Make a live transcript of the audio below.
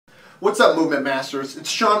What's up, Movement Masters? It's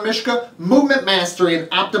Shawn, Myszka, Movement Mastery and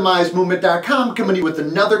OptimizeMovement.com, coming to you with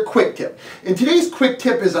another quick tip. And today's quick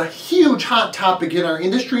tip is a huge hot topic in our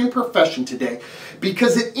industry and profession today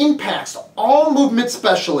because it impacts all movement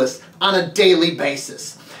specialists on a daily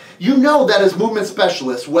basis. You know that as movement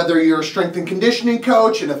specialists, whether you're a strength and conditioning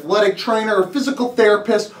coach, an athletic trainer, a physical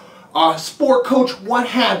therapist, a sport coach, what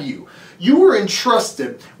have you, you are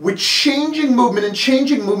entrusted with changing movement and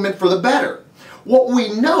changing movement for the better. What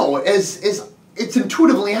we know is it's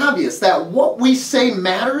intuitively obvious that what we say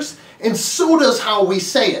matters, and so does how we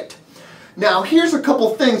say it. Now, here's a couple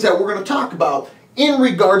things that we're going to talk about in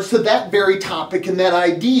regards to that very topic and that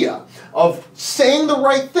idea of saying the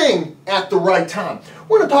right thing at the right time.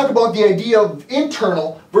 We're going to talk about the idea of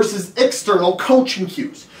internal versus external coaching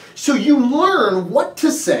cues. So you learn what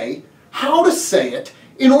to say, how to say it,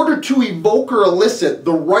 in order to evoke or elicit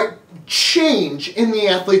the right change in the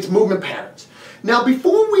athlete's movement patterns. Now,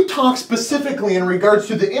 before we talk specifically in regards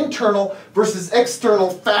to the internal versus external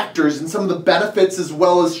factors and some of the benefits as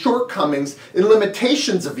well as shortcomings and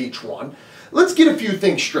limitations of each one, let's get a few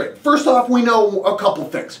things straight. First off, we know a couple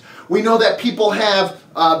things. We know that people have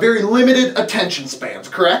very limited attention spans,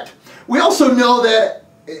 correct? We also know that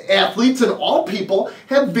athletes and all people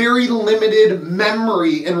have very limited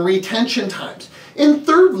memory and retention times. And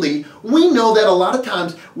thirdly, we know that a lot of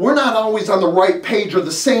times we're not always on the right page or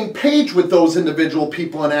the same page with those individual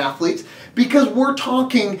people and athletes because we're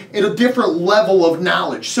talking at a different level of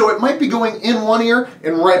knowledge. So it might be going in one ear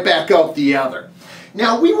and right back out the other.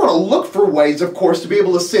 Now, we want to look for ways, of course, to be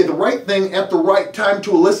able to say the right thing at the right time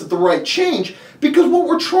to elicit the right change, because what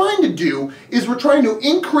we're trying to do is we're trying to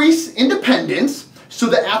increase independence so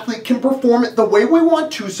the athlete can perform it the way we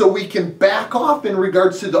want to, so we can back off in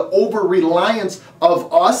regards to the over-reliance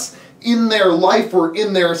of us in their life or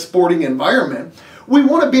in their sporting environment. We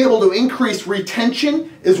want to be able to increase retention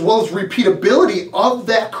as well as repeatability of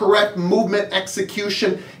that correct movement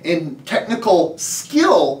execution and technical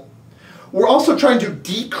skill. We're also trying to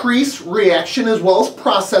decrease reaction as well as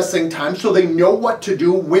processing time so they know what to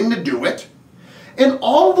do, when to do it. And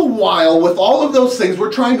all the while, with all of those things,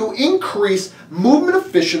 we're trying to increase movement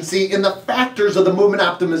efficiency in the factors of the movement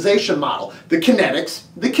optimization model, the kinetics,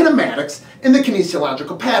 the kinematics, and the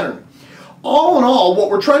kinesiological pattern. All in all, what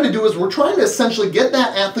we're trying to do is we're trying to essentially get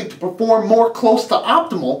that athlete to perform more close to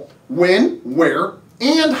optimal when, where,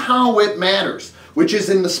 and how it matters, which is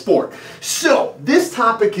in the sport. So, this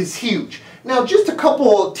topic is huge. Now, just a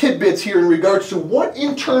couple of tidbits here in regards to what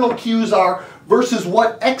internal cues are versus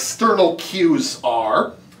what external cues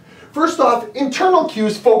are. First off, internal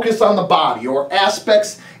cues focus on the body or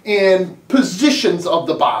aspects and positions of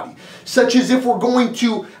the body, such as if we're going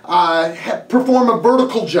to perform a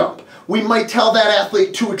vertical jump, we might tell that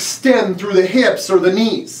athlete to extend through the hips or the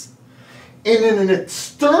knees. And in an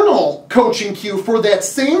external coaching cue for that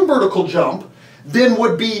same vertical jump then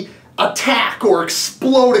would be attack or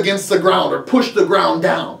explode against the ground or push the ground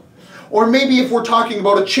down. Or maybe if we're talking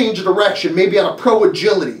about a change of direction, maybe on a pro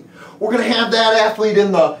agility, we're going to have that athlete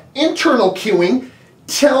in the internal cueing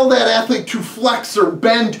tell that athlete to flex or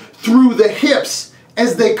bend through the hips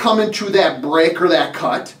as they come into that break or that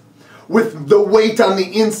cut with the weight on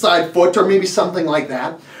the inside foot or maybe something like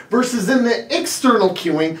that. Versus in the external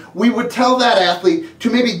cueing, we would tell that athlete to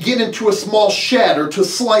maybe get into a small shed or to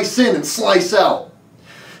slice in and slice out.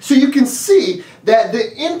 So you can see that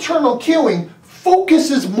the internal cueing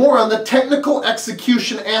focuses more on the technical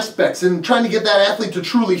execution aspects and trying to get that athlete to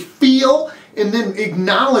truly feel and then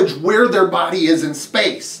acknowledge where their body is in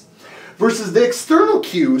space. Versus the external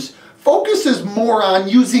cues focuses more on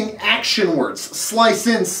using action words, slice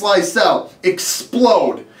in, slice out,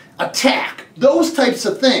 explode, attack, those types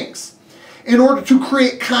of things, in order to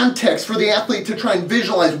create context for the athlete to try and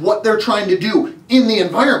visualize what they're trying to do in the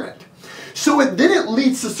environment. So then it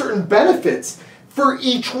leads to certain benefits for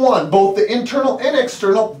each one, both the internal and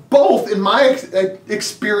external. Both, in my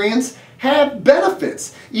experience, have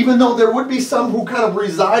benefits, even though there would be some who kind of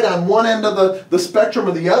reside on one end of the spectrum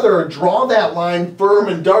or the other or draw that line firm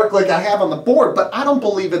and dark like I have on the board, but I don't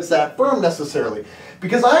believe it's that firm necessarily,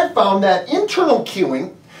 because I have found that internal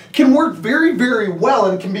cueing can work very, very well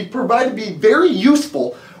and can be provided to be very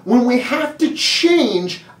useful when we have to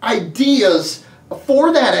change ideas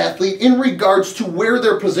for that athlete in regards to where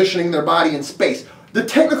they're positioning their body in space. The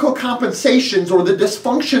technical compensations or the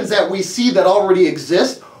dysfunctions that we see that already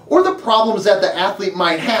exist, or the problems that the athlete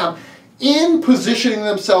might have in positioning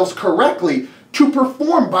themselves correctly to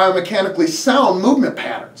perform biomechanically sound movement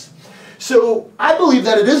patterns. So I believe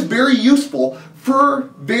that it is very useful for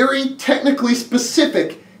very technically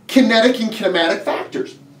specific kinetic and kinematic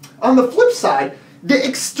factors. On the flip side, the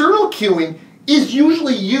external cueing is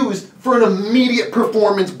usually used for an immediate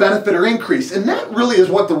performance benefit or increase. And that really is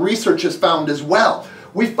what the research has found as well.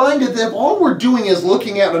 We find that if all we're doing is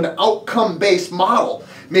looking at an outcome-based model,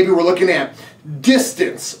 maybe we're looking at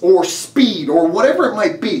distance or speed or whatever it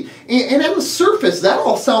might be, and on the surface that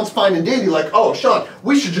all sounds fine and dandy, like, oh Shawn,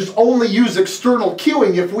 we should just only use external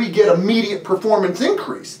cueing if we get immediate performance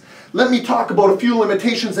increase. Let me talk about a few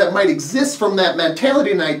limitations that might exist from that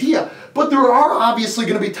mentality and idea, but there are obviously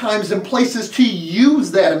going to be times and places to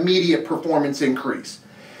use that immediate performance increase,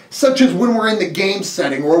 such as when we're in the game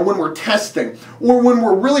setting or when we're testing or when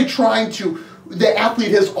we're really trying to, the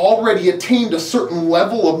athlete has already attained a certain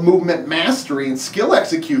level of movement mastery and skill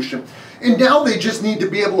execution, and now they just need to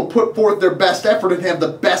be able to put forth their best effort and have the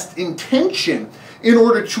best intention in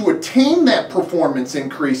order to attain that performance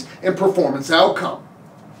increase and performance outcome.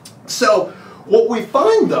 So what we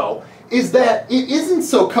find though is that it isn't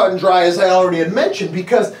so cut and dry as I already had mentioned,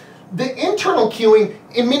 because the internal cueing,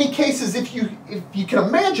 in many cases, if you can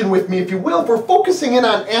imagine with me, if you will, if we're focusing in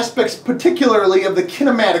on aspects particularly of the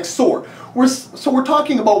kinematic sort. So we're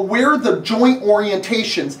talking about where the joint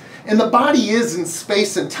orientations and the body is in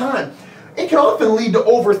space and time. It can often lead to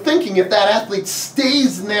overthinking if that athlete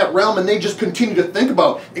stays in that realm and they just continue to think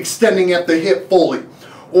about extending at the hip fully,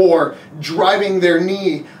 or driving with their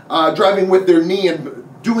knee and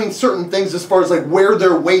doing certain things as far as like where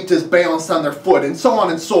their weight is balanced on their foot and so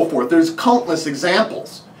on and so forth. There's countless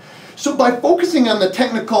examples. So by focusing on the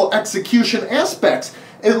technical execution aspects,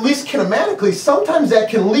 at least kinematically, sometimes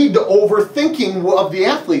that can lead to overthinking of the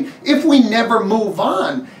athlete if we never move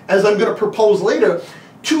on, as I'm going to propose later,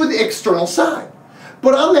 to the external side.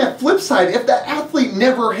 But on that flip side, if the athlete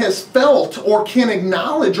never has felt or can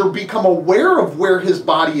acknowledge or become aware of where his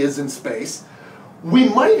body is in space, we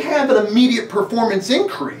might have an immediate performance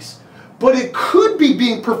increase, but it could be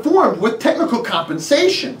being performed with technical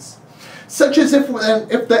compensations, such as if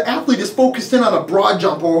the athlete is focused in on a broad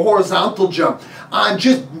jump or a horizontal jump, on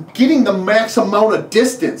just getting the max amount of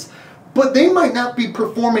distance, but they might not be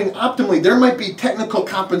performing optimally. There might be technical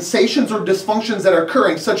compensations or dysfunctions that are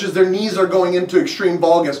occurring, such as their knees are going into extreme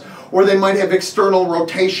valgus, or they might have external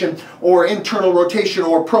rotation or internal rotation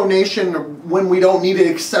or pronation when we don't need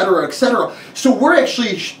it, etc., etc. So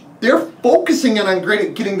they're focusing in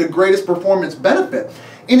on getting the greatest performance benefit.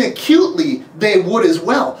 And acutely, they would as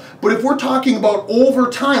well. But if we're talking about over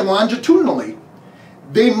time, longitudinally,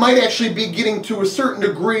 they might actually be getting to a certain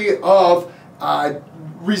degree of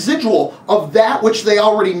residual of that which they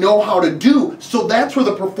already know how to do. So that's where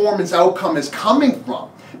the performance outcome is coming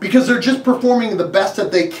from, because they're just performing the best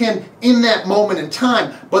that they can in that moment in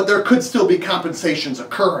time, but there could still be compensations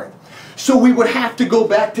occurring. So we would have to go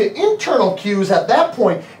back to internal cues at that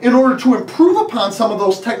point in order to improve upon some of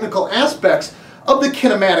those technical aspects of the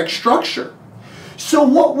kinematic structure. So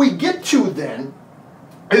what we get to then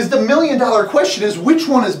is the million-dollar question, is which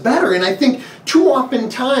one is better? And I think too often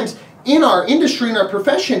times in our industry, in our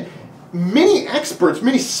profession, many experts,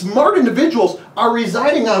 many smart individuals are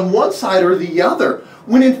residing on one side or the other,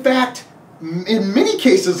 when in fact, in many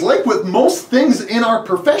cases, like with most things in our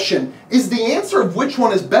profession, is the answer of which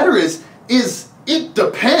one is better is it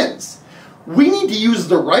depends. We need to use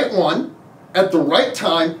the right one at the right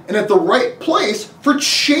time and at the right place for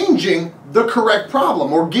changing the correct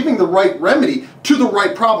problem, or giving the right remedy to the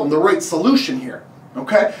right problem, the right solution here.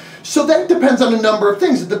 Okay? So that depends on a number of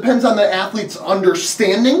things. It depends on the athlete's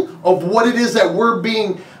understanding of what it is that we're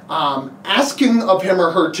being asking of him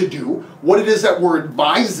or her to do, what it is that we're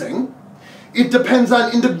advising. It depends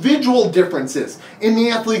on individual differences in the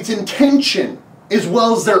athlete's intention as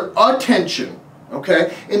well as their attention,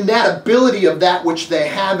 okay? And that ability of that which they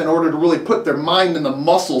have in order to really put their mind in the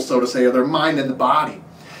muscle, so to say, or their mind in the body.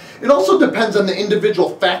 It also depends on the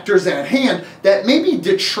individual factors at hand that may be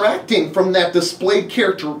detracting from that displayed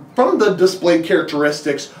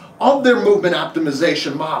characteristics of their movement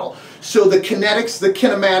optimization model. So the kinetics, the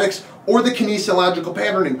kinematics, or the kinesiological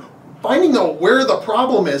patterning. Finding out where the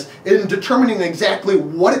problem is and determining exactly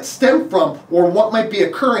what it stemmed from or what might be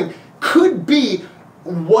occurring could be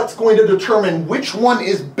what's going to determine which one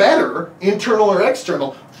is better, internal or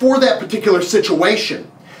external, for that particular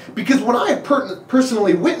situation. Because what I have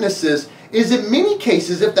personally witnessed is in many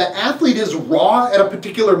cases, if the athlete is raw at a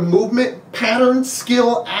particular movement, pattern,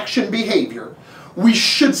 skill, action, behavior, we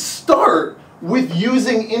should start with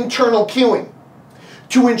using internal cueing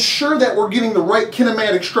to ensure that we're getting the right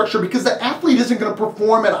kinematic structure, because the athlete isn't going to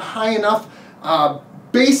perform at a high enough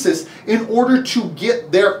basis in order to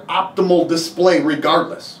get their optimal display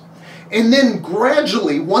regardless. And then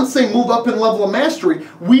gradually, once they move up in level of mastery,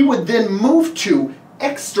 we would then move to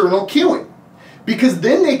external cueing, because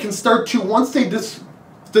then they can start to, once they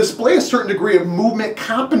display a certain degree of movement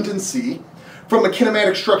competency from a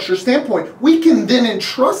kinematic structure standpoint, we can then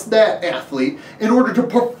entrust that athlete in order to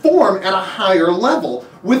perform at a higher level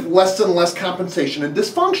with less and less compensation and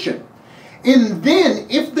dysfunction. And then,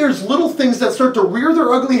 if there's little things that start to rear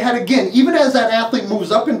their ugly head again, even as that athlete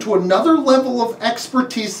moves up into another level of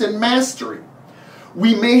expertise and mastery,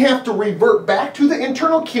 we may have to revert back to the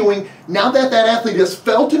internal cueing now that that athlete has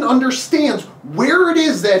felt and understands where it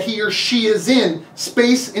is that he or she is in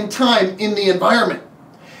space and time in the environment.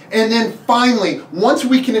 And then finally, once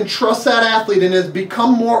we can entrust that athlete and it has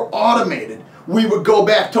become more automated, we would go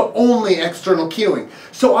back to only external cueing.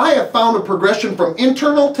 So I have found a progression from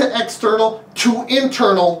internal to external to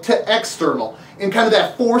internal to external in kind of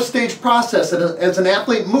that four-stage process as an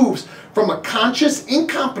athlete moves from a conscious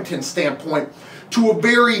incompetent standpoint to a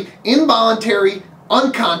very involuntary,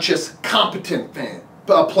 unconscious, competent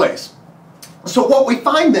place. So what we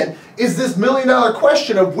find then is this million-dollar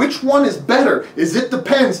question of which one is better is it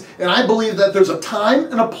depends, and I believe that there's a time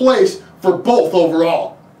and a place for both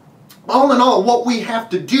overall. All in all, what we have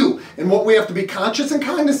to do and what we have to be conscious and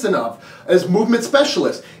cognizant of as movement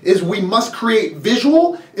specialists is we must create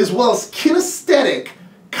visual as well as kinesthetic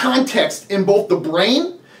context in both the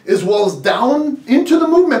brain as well as down into the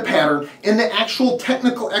movement pattern in the actual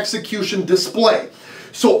technical execution display.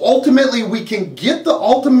 So ultimately we can get the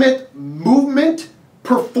ultimate movement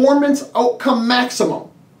performance outcome maximum,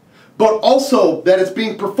 but also that it's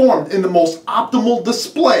being performed in the most optimal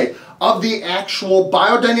display of the actual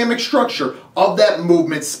biodynamic structure of that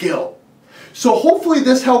movement skill. So hopefully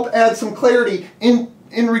this helped add some clarity in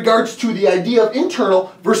regards to the idea of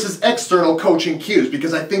internal versus external coaching cues,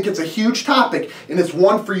 because I think it's a huge topic and it's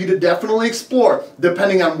one for you to definitely explore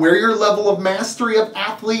depending on where your level of mastery of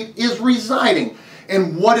athlete is residing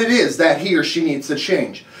and what it is that he or she needs to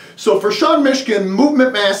change. So for Shawn, Myszka,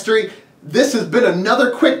 Movement Mastery, this has been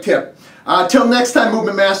another quick tip. Till next time,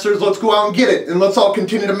 Movement Masters, let's go out and get it, and let's all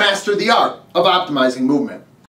continue to master the art of optimizing movement.